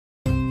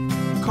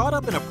Caught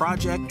up in a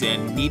project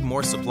and need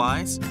more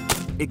supplies?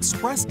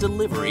 Express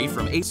Delivery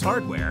from Ace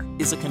Hardware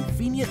is a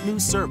convenient new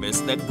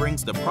service that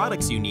brings the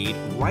products you need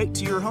right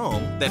to your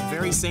home that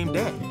very same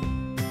day.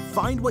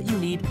 Find what you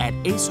need at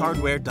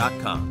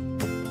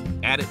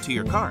acehardware.com. Add it to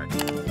your cart.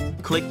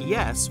 Click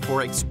Yes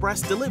for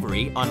express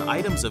delivery on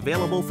items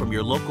available from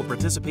your local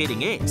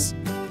participating Ace.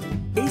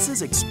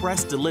 Ace's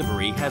Express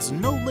Delivery has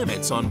no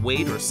limits on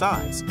weight or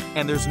size,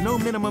 and there's no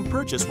minimum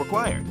purchase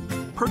required.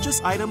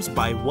 Purchase items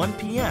by 1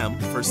 p.m.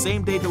 for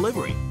same-day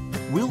delivery.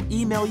 We'll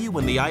email you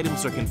when the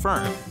items are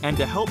confirmed, and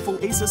a helpful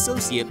Ace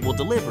associate will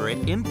deliver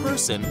it in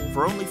person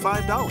for only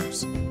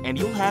 $5, and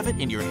you'll have it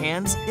in your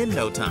hands in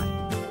no time.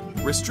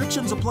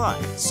 Restrictions apply,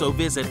 so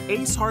visit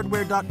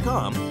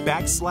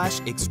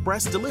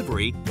acehardware.com/express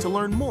delivery to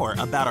learn more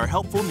about our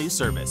helpful new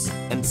service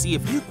and see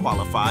if you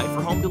qualify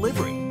for home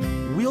delivery.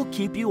 We'll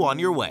keep you on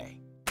your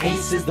way.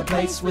 Ace is the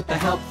place with the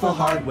helpful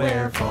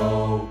hardware,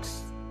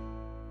 folks.